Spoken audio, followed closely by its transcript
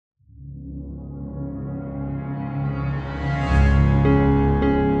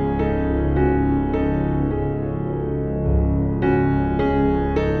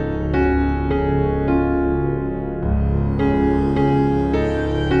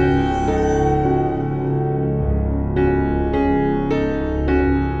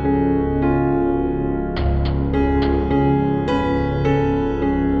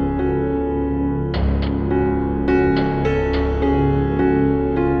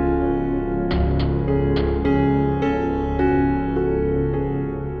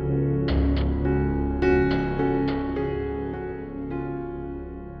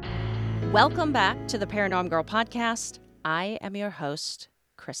Welcome back to the Paranorm Girl podcast. I am your host,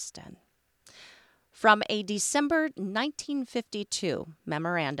 Kristen. From a December 1952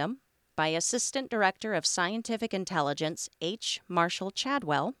 memorandum by Assistant Director of Scientific Intelligence H. Marshall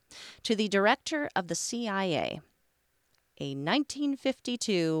Chadwell to the Director of the CIA, a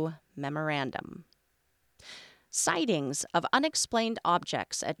 1952 memorandum. Sightings of unexplained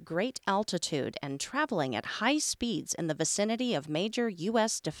objects at great altitude and traveling at high speeds in the vicinity of major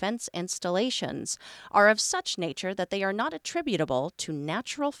U.S. defense installations are of such nature that they are not attributable to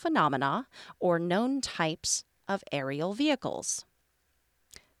natural phenomena or known types of aerial vehicles.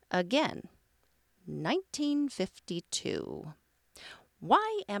 Again, 1952.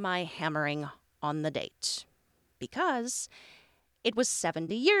 Why am I hammering on the date? Because it was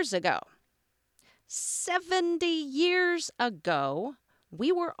 70 years ago. 70 years ago,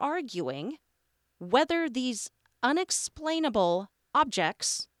 we were arguing whether these unexplainable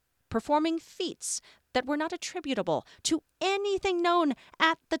objects performing feats that were not attributable to anything known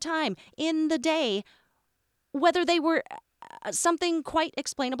at the time in the day, whether they were something quite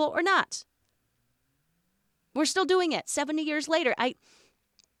explainable or not. We're still doing it 70 years later. I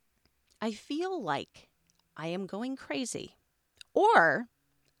feel like I am going crazy, or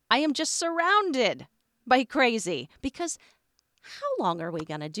I am just surrounded by crazy, because how long are we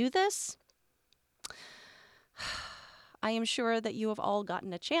going to do this? I am sure that you have all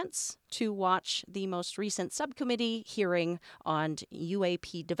gotten a chance to watch the most recent subcommittee hearing on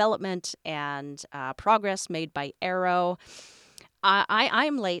UAP development and progress made by AARO.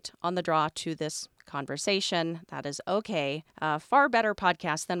 I'm late on the draw to this conversation. That is okay. Far better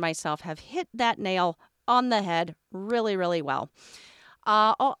podcasts than myself have hit that nail on the head really, really well.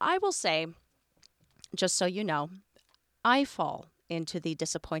 I will say, just so you know, I fall into the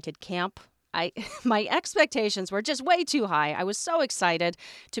disappointed camp. My expectations were just way too high. I was so excited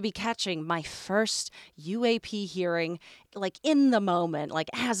to be catching my first UAP hearing, like in the moment, like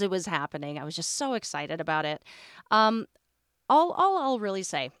as it was happening. I was just so excited about it. All I'll really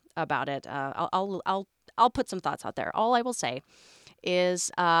say about it, I'll put some thoughts out there. All I will say is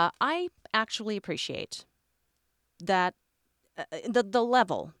I actually appreciate that the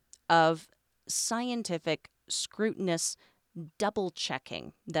level of scientific scrutinous double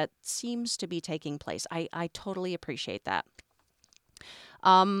checking that seems to be taking place. I totally appreciate that.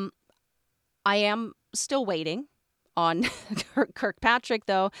 I am still waiting on Kirkpatrick,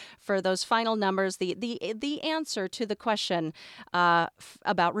 though, for those final numbers, the answer to the question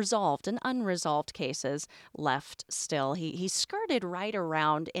about resolved and unresolved cases left still. He skirted right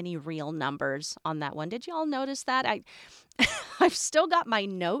around any real numbers on that one. Did you all notice that? I've still got my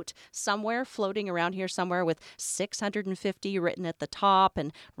note somewhere floating around here somewhere with 650 written at the top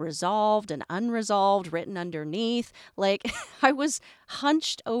and resolved and unresolved written underneath. Like, I was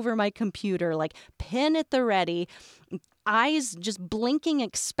hunched over my computer, like pen at the ready, eyes just blinking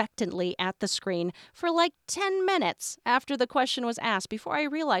expectantly at the screen for like 10 minutes after the question was asked before I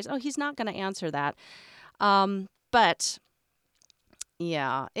realized, oh, he's not going to answer that. But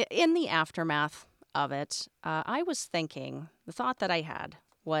yeah, in the aftermath of it, I was thinking, the thought that I had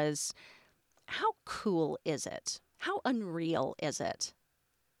was, how cool is it? How unreal is it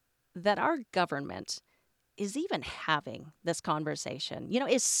that our government is even having this conversation,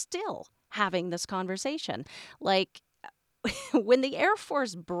 is still having this conversation? Like, when the Air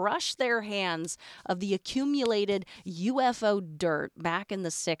Force brushed their hands of the accumulated UFO dirt back in the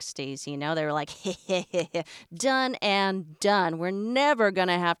 60s, they were like, done and done. We're never going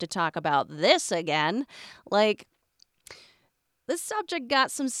to have to talk about this again. Like, the subject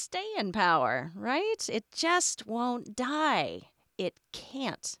got some staying power, right? It just won't die. It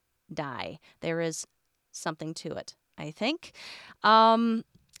can't die. There is something to it, I think.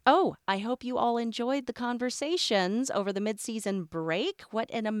 I hope you all enjoyed the conversations over the mid-season break. What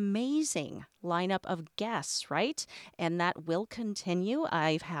an amazing lineup of guests, right? And that will continue.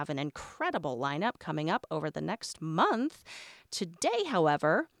 I have an incredible lineup coming up over the next month. Today,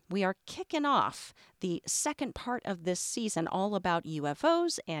 however, we are kicking off the second part of this season, all about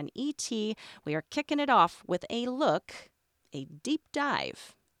UFOs and ET. We are kicking it off with a deep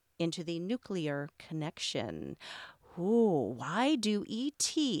dive into the nuclear connection. Ooh, why do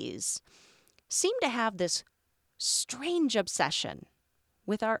ETs seem to have this strange obsession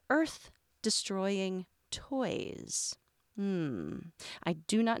with our Earth-destroying toys? I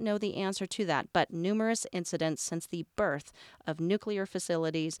do not know the answer to that, but numerous incidents since the birth of nuclear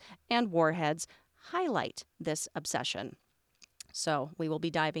facilities and warheads highlight this obsession. So we will be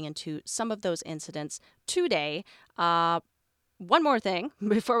diving into some of those incidents today. One more thing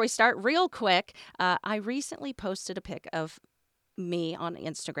before we start, real quick. I recently posted a pic of me on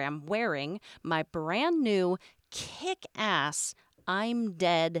Instagram wearing my brand new kick-ass I'm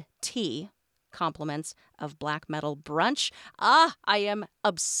Dead tee, compliments of Black Metal Brunch. I am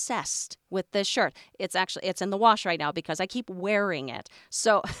obsessed with this shirt. It's in the wash right now because I keep wearing it.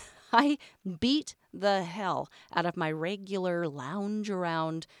 So I beat the hell out of my regular lounge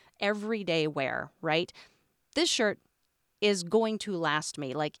around everyday wear, right? This shirt is going to last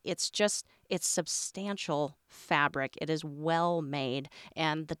me. Like, it's substantial fabric. It is well made,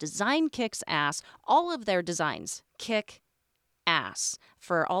 and the design kicks ass. All of their designs kick ass.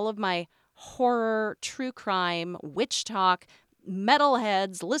 For all of my horror, true crime, witch talk,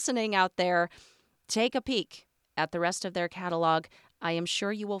 metalheads listening out there, take a peek at the rest of their catalog. I am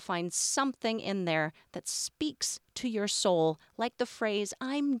sure you will find something in there that speaks to your soul, like the phrase,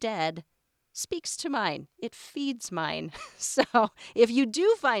 I'm dead, speaks to mine. It feeds mine. So if you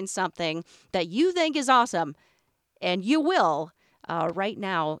do find something that you think is awesome, and you will, right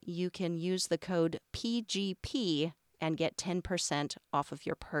now you can use the code PGP and get 10% off of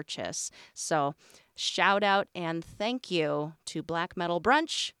your purchase. So shout out and thank you to Black Metal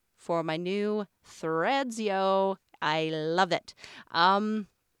Brunch for my new threads, yo. I love it.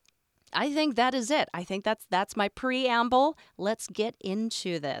 I think that is it. I think that's my preamble. Let's get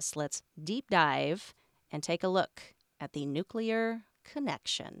into this. Let's deep dive and take a look at the nuclear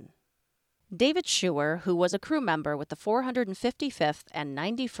connection. David Schuer, who was a crew member with the 455th and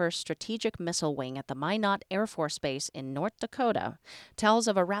 91st Strategic Missile Wing at the Minot Air Force Base in North Dakota, tells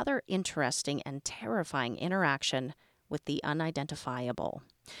of a rather interesting and terrifying interaction with the unidentifiable.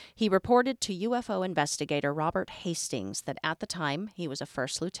 He reported to UFO investigator Robert Hastings that at the time he was a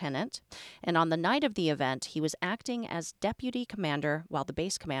first lieutenant, and on the night of the event he was acting as deputy commander while the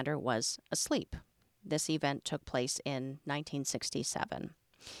base commander was asleep. This event took place in 1967.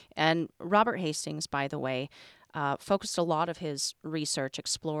 And Robert Hastings, by the way, focused a lot of his research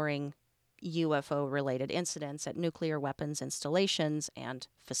exploring UFO-related incidents at nuclear weapons installations and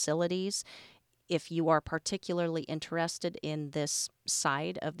facilities. If you are particularly interested in this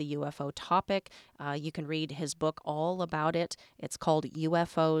side of the UFO topic, you can read his book all about it. It's called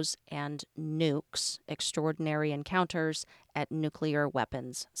UFOs and Nukes, Extraordinary Encounters at Nuclear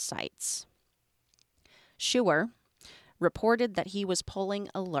Weapons Sites. Schuer reported that he was pulling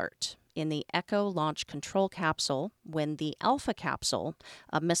alert in the Echo launch control capsule when the Alpha capsule,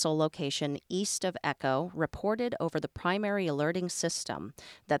 a missile location east of Echo, reported over the primary alerting system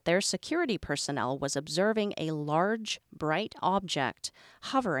that their security personnel was observing a large, bright object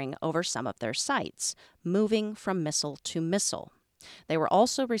hovering over some of their sites, moving from missile to missile. They were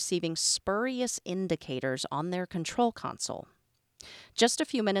also receiving spurious indicators on their control console. Just a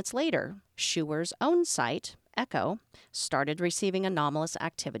few minutes later, Schuer's own site, Echo, started receiving anomalous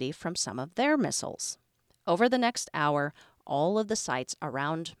activity from some of their missiles. Over the next hour, all of the sites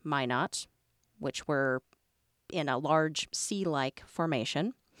around Minot, which were in a large C-like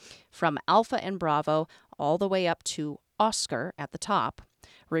formation, from Alpha and Bravo all the way up to Oscar at the top,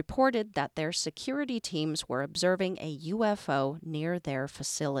 reported that their security teams were observing a UFO near their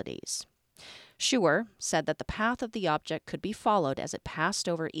facilities. Schuer said that the path of the object could be followed as it passed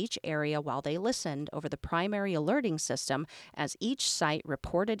over each area while they listened over the primary alerting system as each site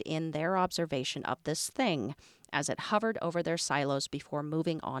reported in their observation of this thing as it hovered over their silos before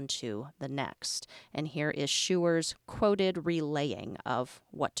moving on to the next. And here is Schuer's quoted relaying of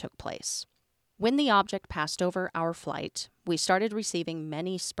what took place. When the object passed over our flight, we started receiving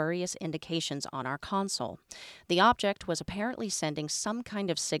many spurious indications on our console. The object was apparently sending some kind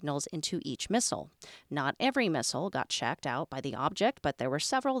of signals into each missile. Not every missile got checked out by the object, but there were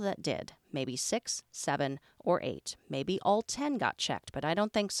several that did. Maybe 6, 7, or 8. Maybe all 10 got checked, but I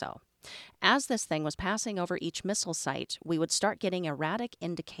don't think so. As this thing was passing over each missile site, we would start getting erratic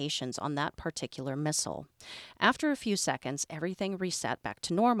indications on that particular missile. After a few seconds, everything reset back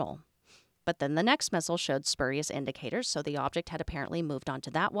to normal. But then the next missile showed spurious indicators, so the object had apparently moved on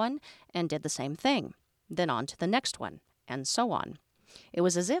to that one and did the same thing. Then on to the next one, and so on. It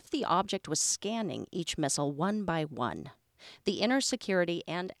was as if the object was scanning each missile one by one. The inner security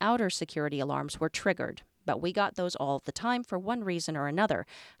and outer security alarms were triggered, but we got those all the time for one reason or another.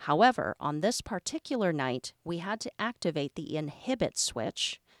 However, on this particular night, we had to activate the inhibit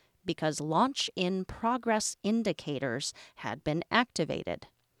switch because launch in progress indicators had been activated.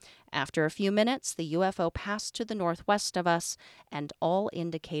 After a few minutes, the UFO passed to the northwest of us, and all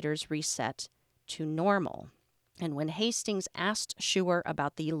indicators reset to normal. And when Hastings asked Schuer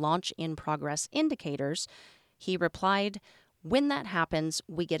about the launch-in-progress indicators, he replied, "When that happens,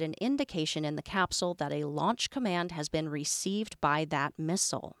 we get an indication in the capsule that a launch command has been received by that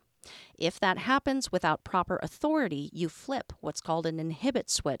missile. If that happens without proper authority, you flip what's called an inhibit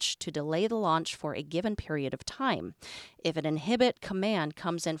switch to delay the launch for a given period of time. If an inhibit command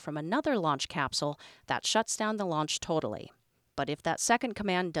comes in from another launch capsule, that shuts down the launch totally. But if that second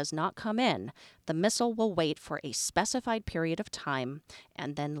command does not come in, the missile will wait for a specified period of time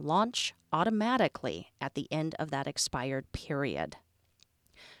and then launch automatically at the end of that expired period.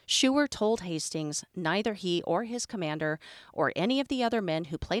 Scheuer told Hastings neither he or his commander or any of the other men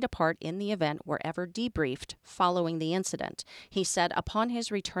who played a part in the event were ever debriefed following the incident. He said upon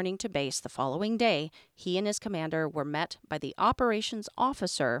his returning to base the following day, he and his commander were met by the operations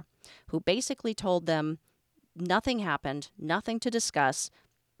officer who basically told them nothing happened, nothing to discuss,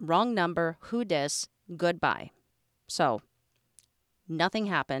 wrong number, who dis, goodbye. So, nothing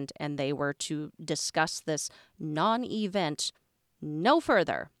happened, and they were to discuss this non-event no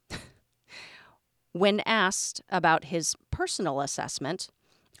further. When asked about his personal assessment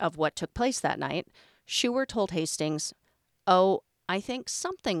of what took place that night, Scheuer told Hastings, "Oh, I think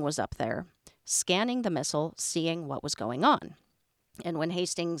something was up there, scanning the missile, seeing what was going on." And when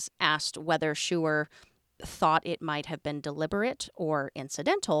Hastings asked whether Scheuer thought it might have been deliberate or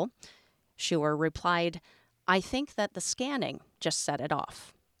incidental, Scheuer replied, "I think that the scanning just set it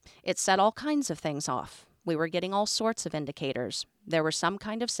off. It set all kinds of things off. We were getting all sorts of indicators. There were some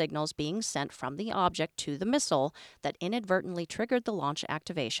kind of signals being sent from the object to the missile that inadvertently triggered the launch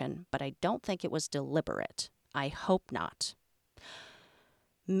activation, but I don't think it was deliberate. I hope not."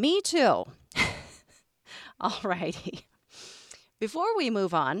 Me too. Alrighty. Before we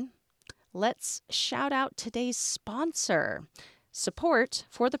move on, let's shout out today's sponsor. Support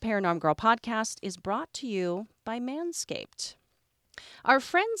for the Paranorm Girl podcast is brought to you by Manscaped. Our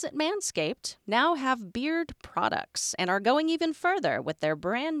friends at Manscaped now have beard products and are going even further with their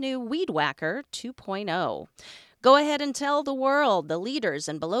brand new Weed Whacker 2.0. Go ahead and tell the world the leaders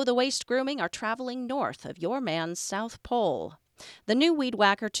in below-the-waist grooming are traveling north of your man's South Pole. The new Weed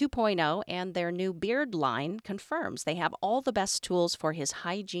Whacker 2.0 and their new beard line confirms they have all the best tools for his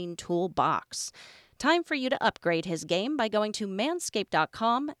hygiene toolbox. Time for you to upgrade his game by going to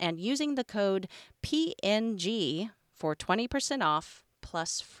manscaped.com and using the code PNG for 20% off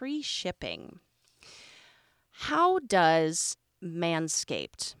plus free shipping. How does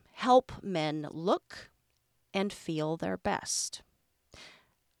Manscaped help men look and feel their best?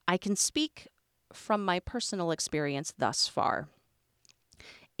 I can speak from my personal experience thus far.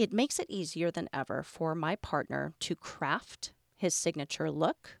 It makes it easier than ever for my partner to craft his signature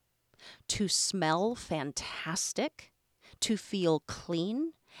look, to smell fantastic, to feel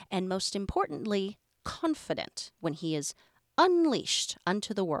clean, and most importantly, confident when he is unleashed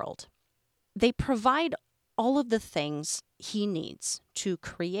unto the world. They provide all of the things he needs to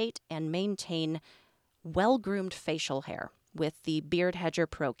create and maintain well-groomed facial hair with the Beard Hedger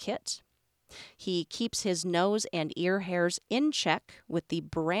Pro Kit. He keeps his nose and ear hairs in check with the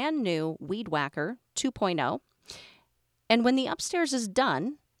brand new Weed Whacker 2.0. And when the upstairs is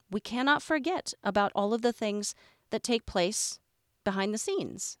done, we cannot forget about all of the things that take place behind the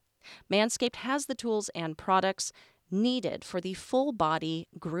scenes. Manscaped has the tools and products needed for the full body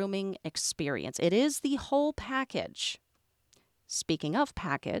grooming experience. It is the whole package. Speaking of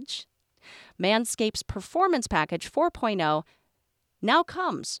package, Manscaped's Performance Package 4.0 now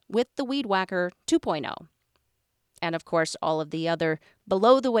comes with the Weed Whacker 2.0. And of course, all of the other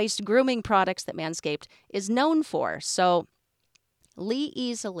below-the-waist grooming products that Manscaped is known for. So Lee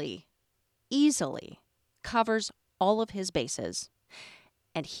easily covers all of his bases.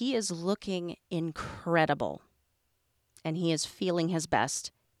 And he is looking incredible. And he is feeling his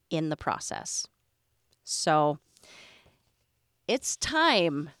best in the process. So it's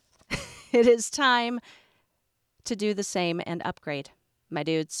time. It is time to do the same and upgrade, my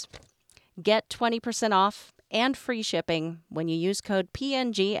dudes. Get 20% off and free shipping when you use code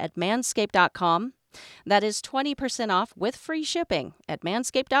PNG at manscaped.com. That is 20% off with free shipping at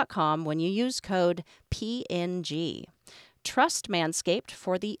manscaped.com when you use code PNG. Trust Manscaped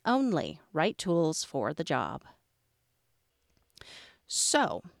for the only right tools for the job.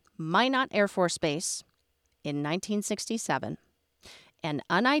 So, Minot Air Force Base in 1967, an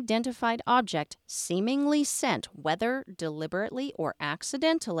unidentified object seemingly sent, whether deliberately or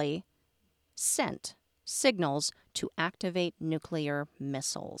accidentally, sent signals to activate nuclear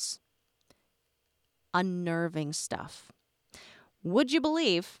missiles. Unnerving stuff. Would you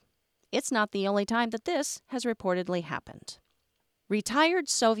believe it's not the only time that this has reportedly happened? Retired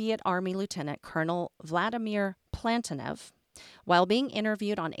Soviet Army Lieutenant Colonel Vladimir Plantanev while being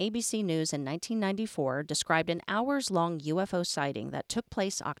interviewed on ABC News in 1994, described an hours-long UFO sighting that took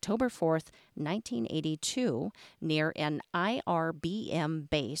place October 4th, 1982, near an IRBM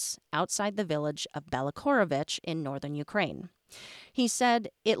base outside the village of Belakorovich in northern Ukraine. He said,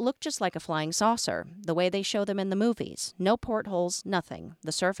 "It looked just like a flying saucer, the way they show them in the movies. No portholes, nothing.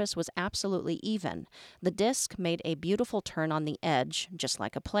 The surface was absolutely even. The disc made a beautiful turn on the edge, just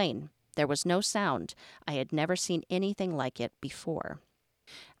like a plane. There was no sound. I had never seen anything like it before."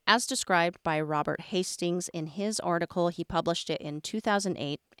 As described by Robert Hastings in his article, he published it in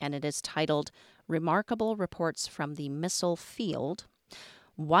 2008, and it is titled "Remarkable Reports from the Missile Field."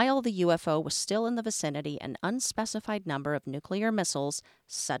 While the UFO was still in the vicinity, an unspecified number of nuclear missiles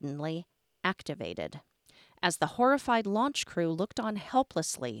suddenly activated. As the horrified launch crew looked on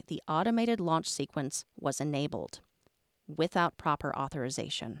helplessly, the automated launch sequence was enabled without proper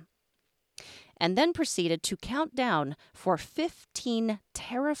authorization, and then proceeded to count down for 15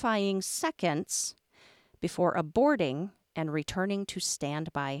 terrifying seconds before aborting and returning to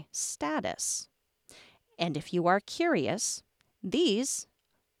standby status. And if you are curious, these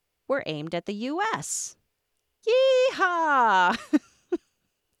were aimed at the U.S. Yeehaw!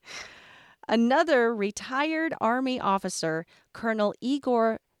 Another retired Army officer, Colonel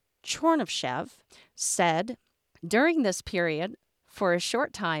Igor Chornovshev, said, "During this period, for a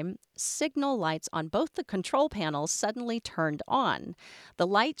short time, signal lights on both the control panels suddenly turned on, the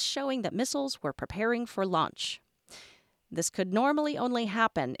lights showing that missiles were preparing for launch. This could normally only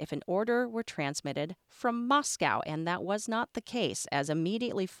happen if an order were transmitted from Moscow, and that was not the case, as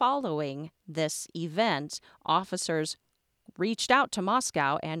immediately following this event, officers reached out to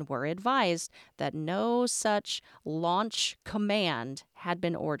Moscow and were advised that no such launch command had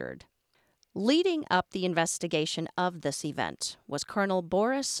been ordered." Leading up the investigation of this event was Colonel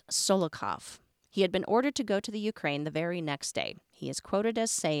Boris Solokhov. He had been ordered to go to the Ukraine the very next day. He is quoted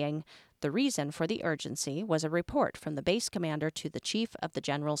as saying, "The reason for the urgency was a report from the base commander to the chief of the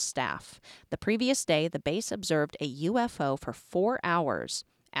general staff. The previous day, the base observed a UFO for 4 hours.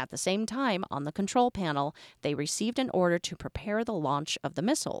 At the same time, on the control panel, they received an order to prepare the launch of the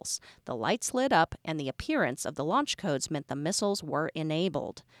missiles. The lights lit up, and the appearance of the launch codes meant the missiles were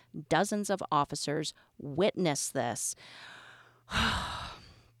enabled. Dozens of officers witnessed this."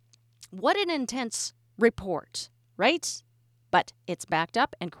 What an intense report, right? But it's backed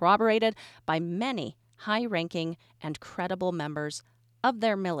up and corroborated by many high-ranking and credible members of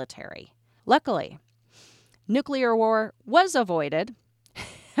their military. Luckily, nuclear war was avoided,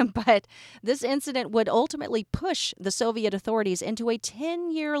 but this incident would ultimately push the Soviet authorities into a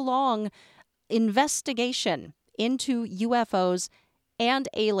 10-year-long investigation into UFOs and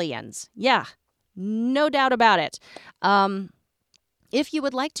aliens. Yeah, no doubt about it. If you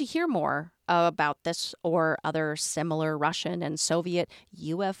would like to hear more about this or other similar Russian and Soviet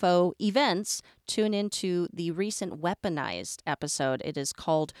UFO events, tune into the recent Weaponized episode. It is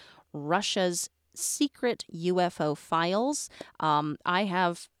called Russia's Secret UFO Files. I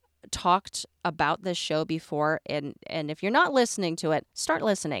have talked about this show before, and if you're not listening to it, start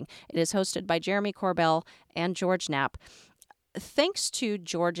listening. It is hosted by Jeremy Corbell and George Knapp. Thanks to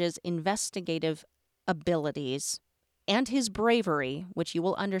George's investigative abilities and his bravery, which you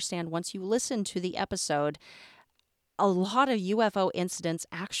will understand once you listen to the episode, a lot of UFO incidents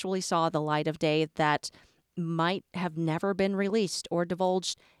actually saw the light of day that might have never been released or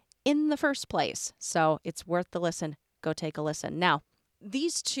divulged in the first place. So it's worth the listen. Go take a listen. Now,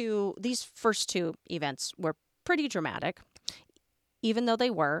 these first two events were pretty dramatic, even though they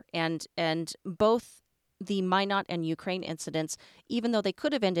were, and both the Minot and Ukraine incidents, even though they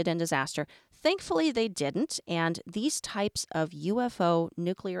could have ended in disaster, thankfully they didn't, and these types of UFO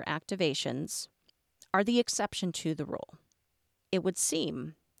nuclear activations are the exception to the rule. It would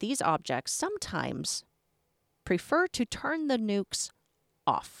seem these objects sometimes prefer to turn the nukes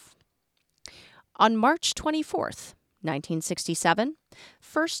off. On March 24th, 1967,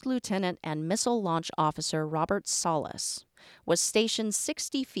 First Lieutenant and Missile Launch Officer Robert Salas was stationed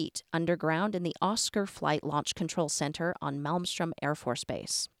 60 feet underground in the Oscar Flight Launch Control Center on Malmstrom Air Force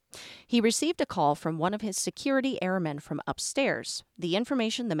Base. He received a call from one of his security airmen from upstairs. The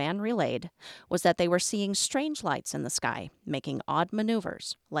information the man relayed was that they were seeing strange lights in the sky, making odd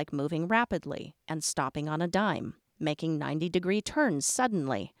maneuvers, like moving rapidly and stopping on a dime, making 90-degree turns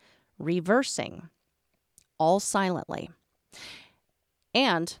suddenly, reversing, all silently.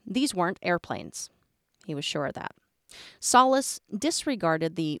 And these weren't airplanes. He was sure of that. Salas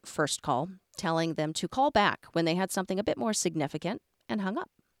disregarded the first call, telling them to call back when they had something a bit more significant, and hung up.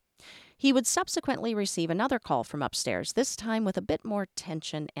 He would subsequently receive another call from upstairs, this time with a bit more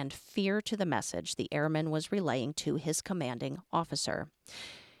tension and fear to the message the airman was relaying to his commanding officer.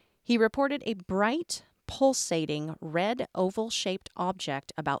 He reported a bright, pulsating, red oval-shaped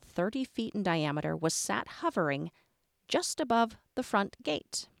object about 30 feet in diameter was sat hovering just above the front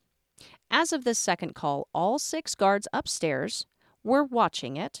gate. As of this second call, all 6 guards upstairs were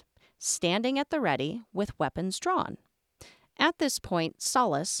watching it, standing at the ready with weapons drawn. At this point,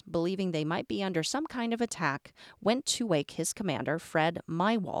 Salas, believing they might be under some kind of attack, went to wake his commander, Fred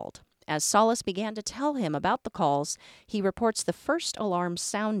Mywald. As Salas began to tell him about the calls, he reports the first alarm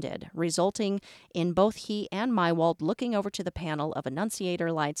sounded, resulting in both he and Mywald looking over to the panel of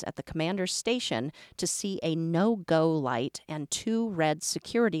annunciator lights at the commander's station to see a no-go light and 2 red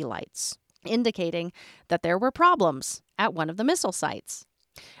security lights, indicating that there were problems at one of the missile sites.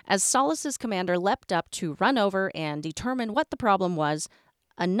 As Salas's commander leapt up to run over and determine what the problem was,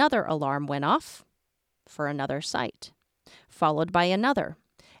 another alarm went off for another site, followed by another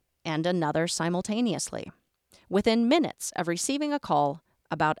and another simultaneously. Within minutes of receiving a call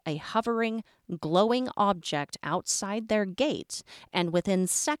about a hovering, glowing object outside their gate, and within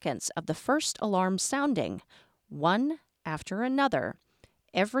seconds of the first alarm sounding, one after another,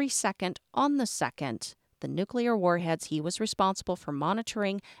 every second on the second, the nuclear warheads he was responsible for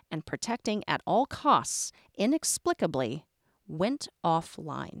monitoring and protecting at all costs inexplicably went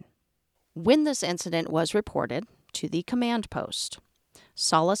offline. When this incident was reported to the command post,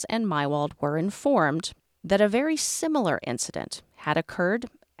 Salas and Mywald were informed that a very similar incident had occurred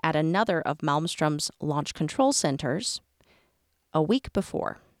at another of Malmstrom's launch control centers a week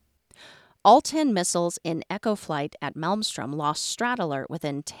before. All 10 missiles in Echo flight at Malmstrom lost strat alert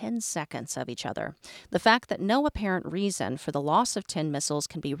within 10 seconds of each other. The fact that no apparent reason for the loss of 10 missiles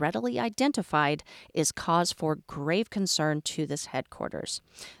can be readily identified is cause for grave concern to this headquarters.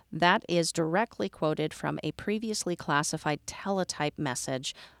 That is directly quoted from a previously classified teletype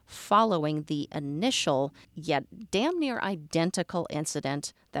message following the initial, yet damn near identical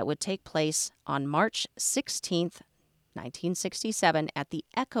incident that would take place on March 16th, 1967 at the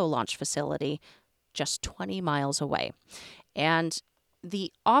Echo launch facility just 20 miles away. And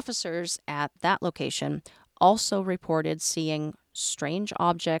the officers at that location also reported seeing strange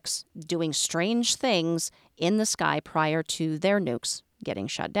objects doing strange things in the sky prior to their nukes getting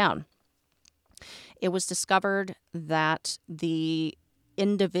shut down. It was discovered that the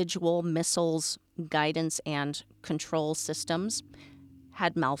individual missiles' guidance and control systems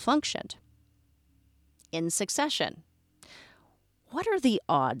had malfunctioned in succession. What are the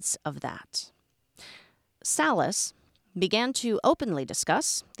odds of that? Salas began to openly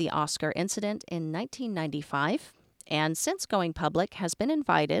discuss the Oscar incident in 1995, and since going public has been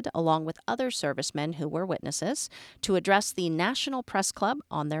invited, along with other servicemen who were witnesses, to address the National Press Club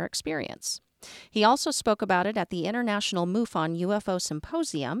on their experience. He also spoke about it at the International MUFON UFO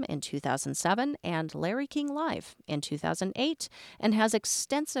Symposium in 2007 and Larry King Live in 2008, and has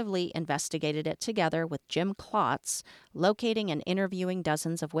extensively investigated it together with Jim Klotz, locating and interviewing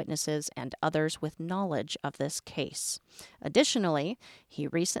dozens of witnesses and others with knowledge of this case. Additionally, he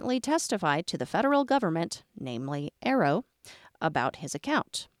recently testified to the federal government, namely AARO, about his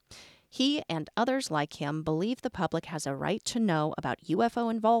account. He and others like him believe the public has a right to know about UFO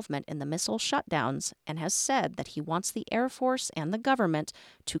involvement in the missile shutdowns, and has said that he wants the Air Force and the government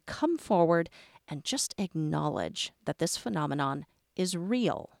to come forward and just acknowledge that this phenomenon is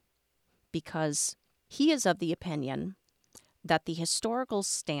real, because he is of the opinion that the historical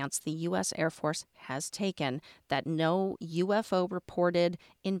stance the U.S. Air Force has taken, that no UFO reported,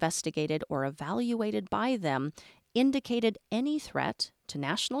 investigated, or evaluated by them indicated any threat to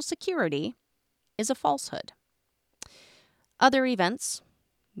national security, is a falsehood. Other events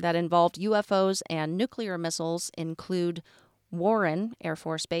that involved UFOs and nuclear missiles include Warren Air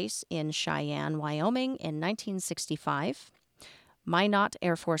Force Base in Cheyenne, Wyoming in 1965, Minot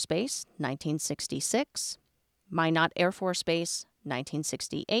Air Force Base, 1966, Minot Air Force Base,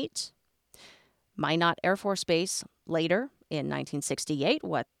 1968, Minot Air Force Base later in 1968.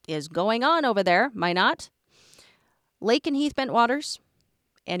 What is going on over there, Minot? Lake and Heath Bentwaters?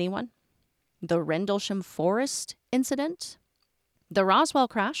 Anyone? The Rendlesham Forest incident? The Roswell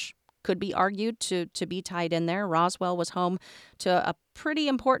crash could be argued to be tied in there. Roswell was home to a pretty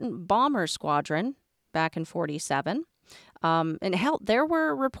important bomber squadron back in 1947. And hell, there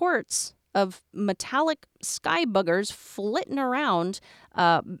were reports of metallic sky boogers flitting around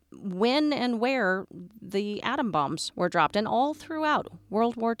when and where the atom bombs were dropped, and all throughout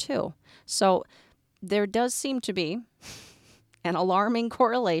World War II. So there does seem to be an alarming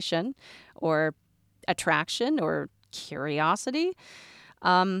correlation or attraction or curiosity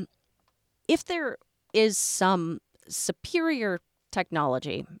If there is some superior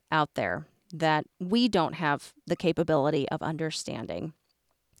technology out there that we don't have the capability of understanding,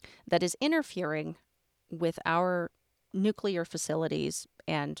 that is interfering with our nuclear facilities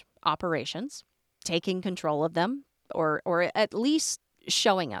and operations, taking control of them, or at least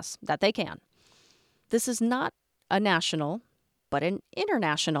showing us that they can. This is not a national, but an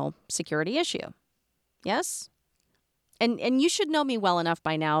international security issue. Yes? And you should know me well enough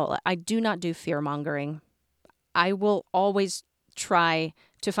by now. I do not do fear-mongering. I will always try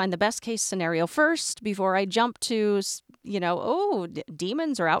to find the best case scenario first before I jump to,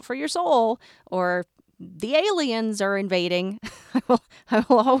 demons are out for your soul, or the aliens are invading. I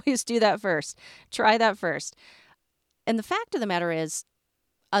will always do that first. Try that first. And the fact of the matter is,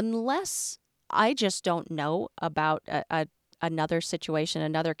 unless I just don't know about another situation,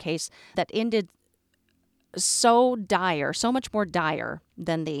 another case that ended so dire, so much more dire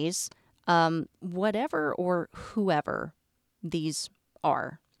than these, whatever or whoever these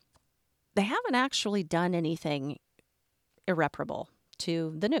are, they haven't actually done anything irreparable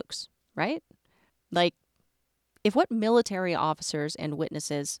to the nukes, right? Like, if what military officers and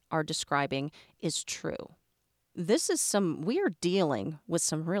witnesses are describing is true, we are dealing with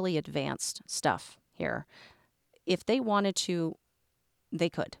some really advanced stuff here. If they wanted to, they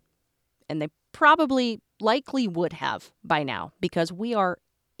could. And they likely would have by now, because we are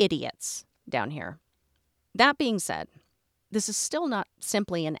idiots down here. That being said, this is still not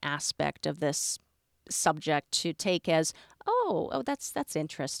simply an aspect of this subject to take as, oh, that's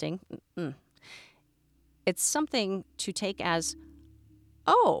interesting. Mm-mm. It's something to take as,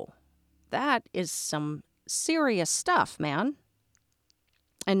 oh, that is some serious stuff, man.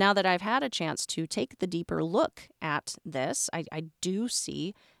 And now that I've had a chance to take the deeper look at this, I do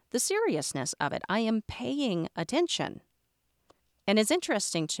see the seriousness of it. I am paying attention. And it's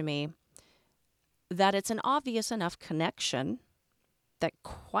interesting to me that it's an obvious enough connection that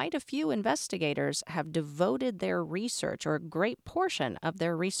quite a few investigators have devoted their research, or a great portion of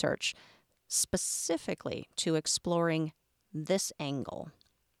their research, specifically to exploring this angle.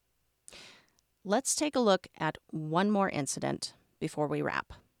 Let's take a look at one more incident before we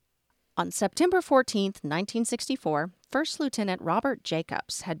wrap. On September 14th, 1964, First Lieutenant Robert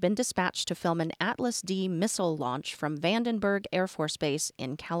Jacobs had been dispatched to film an Atlas D missile launch from Vandenberg Air Force Base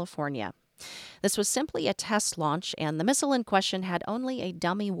in California. This was simply a test launch, and the missile in question had only a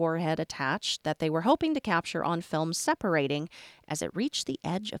dummy warhead attached that they were hoping to capture on film separating as it reached the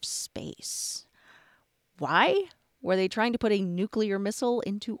edge of space. Why? Were they trying to put a nuclear missile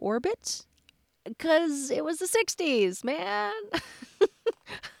into orbit? Because it was the 60s, man.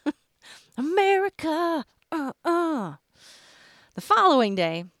 America! The following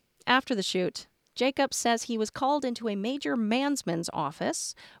day, after the shoot, Jacobs says he was called into a Major Mansman's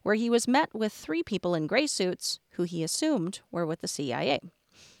office where he was met with 3 people in gray suits who he assumed were with the CIA.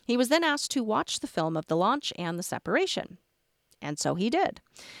 He was then asked to watch the film of the launch and the separation. And so he did.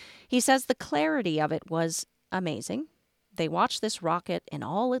 He says the clarity of it was amazing. They watched this rocket in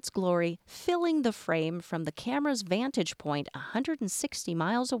all its glory, filling the frame from the camera's vantage point 160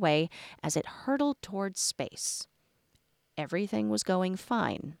 miles away as it hurtled towards space. Everything was going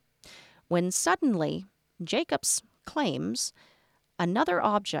fine, when suddenly, Jacobs claims, another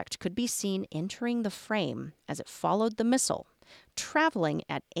object could be seen entering the frame as it followed the missile, traveling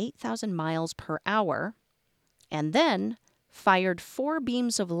at 8,000 miles per hour, and then fired 4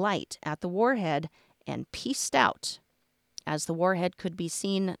 beams of light at the warhead and peaced out as the warhead could be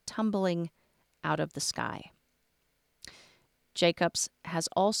seen tumbling out of the sky. Jacobs has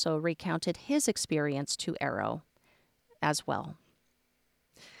also recounted his experience to AARO as well.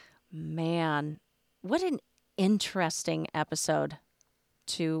 Man, what an interesting episode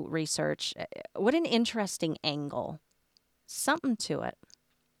to research. What an interesting angle. Something to it.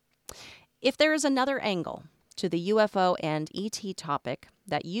 If there is another angle to the UFO and ET topic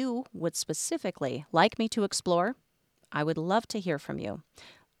that you would specifically like me to explore, I would love to hear from you.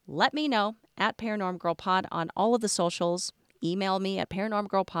 Let me know at Paranorm Girl Pod on all of the socials. Email me at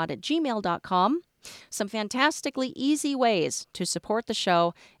paranormgirlpod@gmail.com. Some fantastically easy ways to support the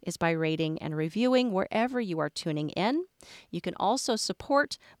show is by rating and reviewing wherever you are tuning in. You can also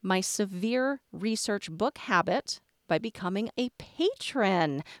support my severe research book habit by becoming a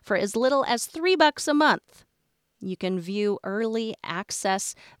patron for as little as $3 a month. You can view early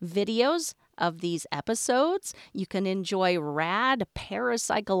access videos of these episodes. You can enjoy rad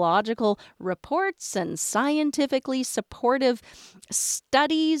parapsychological reports and scientifically supportive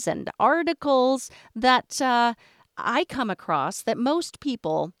studies and articles that I come across that most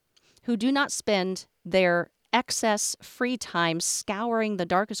people who do not spend their excess free time scouring the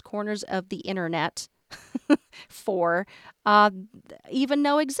darkest corners of the internet for even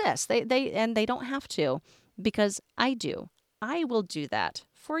know exist. They don't have to, because I do. I will do that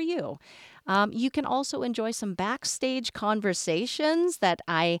for you. You can also enjoy some backstage conversations that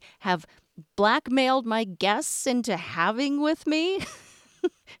I have blackmailed my guests into having with me.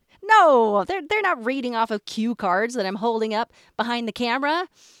 No, they're not reading off of cue cards that I'm holding up behind the camera.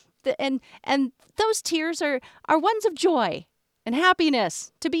 And those tears are ones of joy and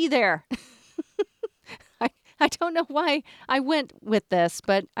happiness to be there. I don't know why I went with this,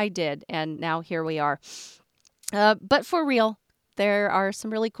 but I did, and now here we are. But for real, there are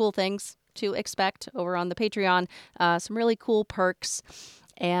some really cool things to expect over on the Patreon, some really cool perks,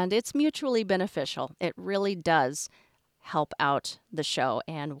 and it's mutually beneficial. It really does help out the show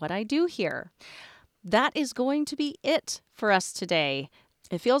and what I do here. That is going to be it for us today.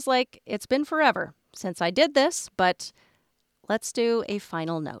 It feels like it's been forever since I did this, but let's do a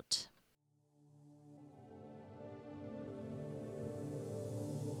final note.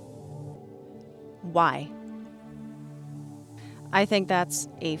 Why? I think that's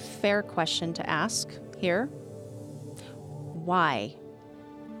a fair question to ask here. Why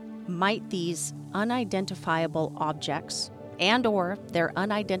might these unidentifiable objects and or their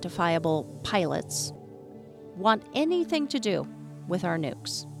unidentifiable pilots want anything to do with our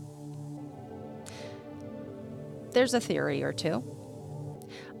nukes? There's a theory or two.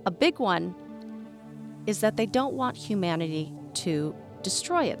 A big one is that they don't want humanity to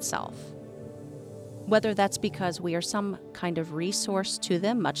destroy itself. Whether that's because we are some kind of resource to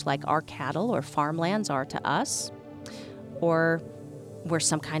them, much like our cattle or farmlands are to us, or we're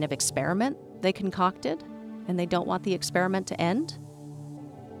some kind of experiment they concocted and they don't want the experiment to end,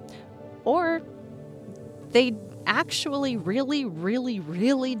 or they actually really, really,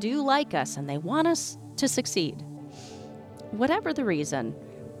 really do like us and they want us to succeed. Whatever the reason,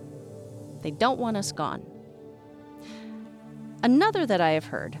 they don't want us gone. Another that I have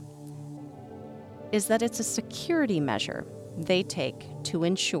heard is that it's a security measure they take to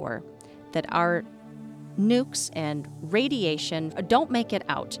ensure that our nukes and radiation don't make it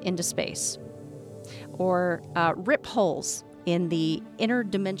out into space or rip holes in the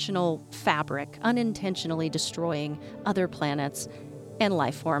interdimensional fabric, unintentionally destroying other planets and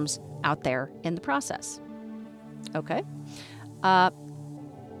life forms out there in the process. Okay?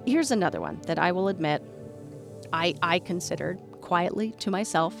 Here's another one that I will admit I considered quietly to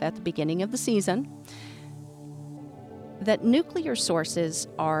myself at the beginning of the season, that nuclear sources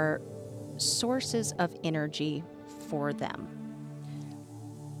are sources of energy for them.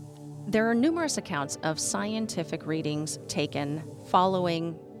 There are numerous accounts of scientific readings taken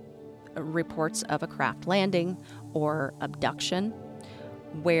following reports of a craft landing or abduction,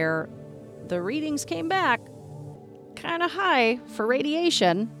 where the readings came back kind of high for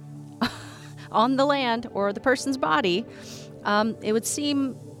radiation on the land or the person's body. It would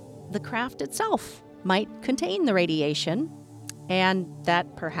seem the craft itself might contain the radiation, and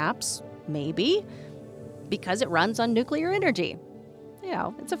that perhaps, maybe, because it runs on nuclear energy. You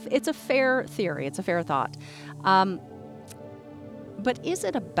know, it's a fair theory. It's a fair thought. But is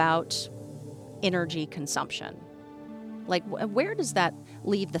it about energy consumption? Like, where does that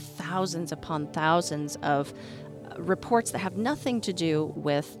leave the thousands upon thousands of reports that have nothing to do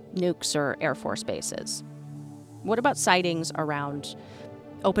with nukes or Air Force bases? What about sightings around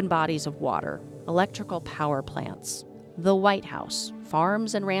open bodies of water, electrical power plants, the White House,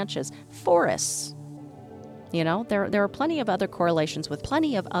 farms and ranches, forests? You know, there are plenty of other correlations with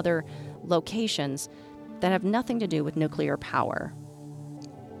plenty of other locations that have nothing to do with nuclear power.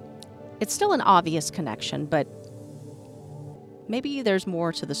 It's still an obvious connection, but maybe there's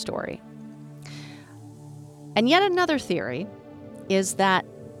more to the story. And yet another theory is that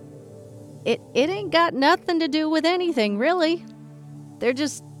it ain't got nothing to do with anything, really. They're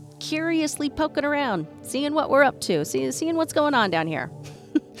just curiously poking around, seeing what we're up to, seeing what's going on down here.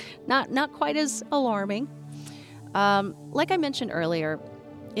 Not quite as alarming. Like I mentioned earlier,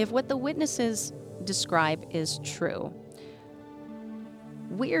 if what the witnesses describe is true,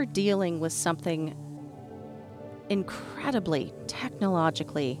 we're dealing with something incredibly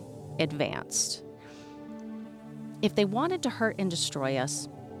technologically advanced. If they wanted to hurt and destroy us,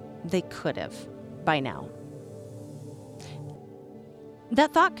 they could have by now.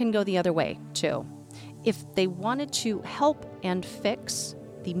 That thought can go the other way, too. If they wanted to help and fix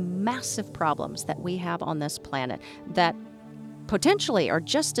the massive problems that we have on this planet that potentially are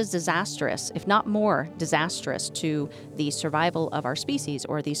just as disastrous, if not more disastrous, to the survival of our species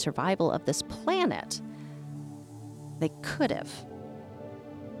or the survival of this planet, they could have.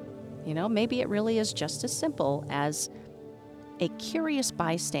 Maybe it really is just as simple as a curious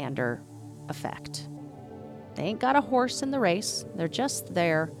bystander effect. They ain't got a horse in the race. They're just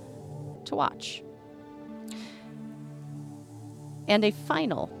there to watch. And a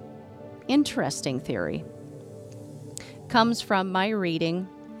final interesting theory comes from my reading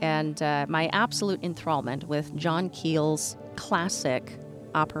and my absolute enthrallment with John Keel's classic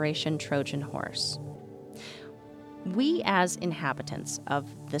Operation Trojan Horse. We, as inhabitants of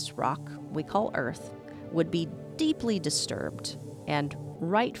this rock we call Earth, would be deeply disturbed and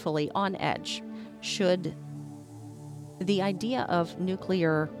rightfully on edge should the idea of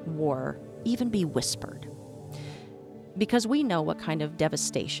nuclear war even be whispered. Because we know what kind of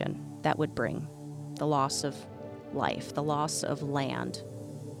devastation that would bring. The loss of life, the loss of land.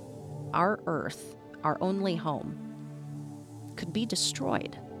 Our Earth, our only home, could be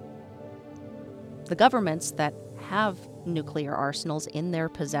destroyed. The governments that have nuclear arsenals in their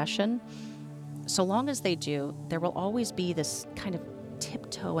possession, so long as they do, there will always be this kind of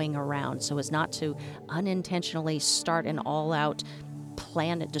tiptoeing around so as not to unintentionally start an all-out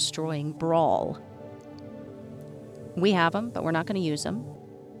planet-destroying brawl. We have them, but we're not going to use them,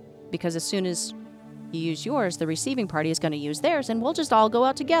 because as soon as you use yours, the receiving party is going to use theirs, and we'll just all go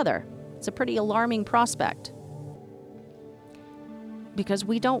out together. It's a pretty alarming prospect. Because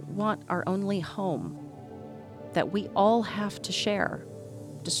we don't want our only home that we all have to share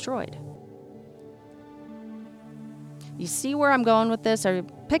destroyed. You see where I'm going with this? Are you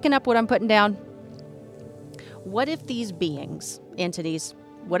picking up what I'm putting down? What if these beings, entities,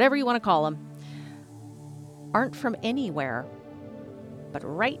 whatever you want to call them, aren't from anywhere but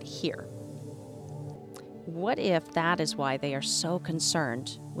right here? What if that is why they are so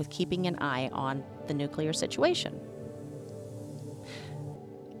concerned with keeping an eye on the nuclear situation?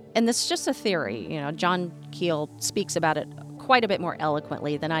 And this is just a theory. John Keel speaks about it quite a bit more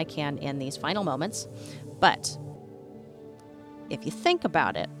eloquently than I can in these final moments. But if you think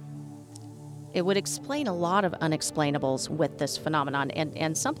about it, it would explain a lot of unexplainables with this phenomenon,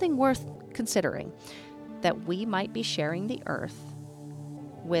 and something worth considering, that we might be sharing the Earth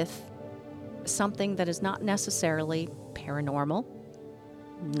with something that is not necessarily paranormal,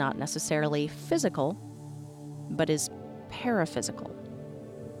 not necessarily physical, but is paraphysical.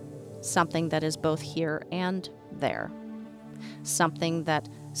 Something that is both here and there. Something that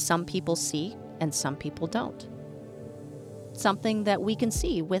some people see and some people don't. Something that we can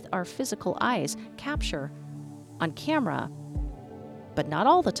see with our physical eyes, capture on camera, but not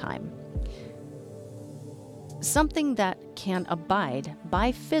all the time. Something that can abide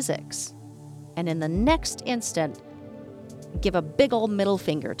by physics and in the next instant give a big old middle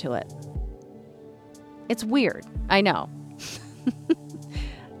finger to it. It's weird, I know.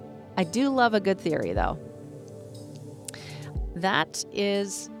 I do love a good theory, though. That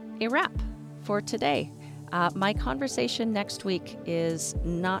is a wrap for today. My conversation next week is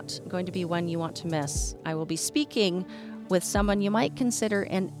not going to be one you want to miss. I will be speaking with someone you might consider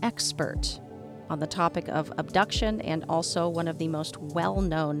an expert on the topic of abduction, and also one of the most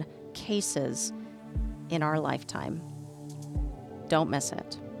well-known cases in our lifetime. Don't miss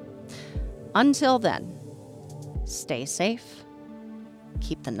it. Until then, stay safe,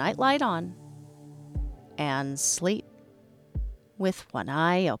 keep the nightlight on, and sleep with one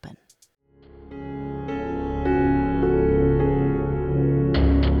eye open.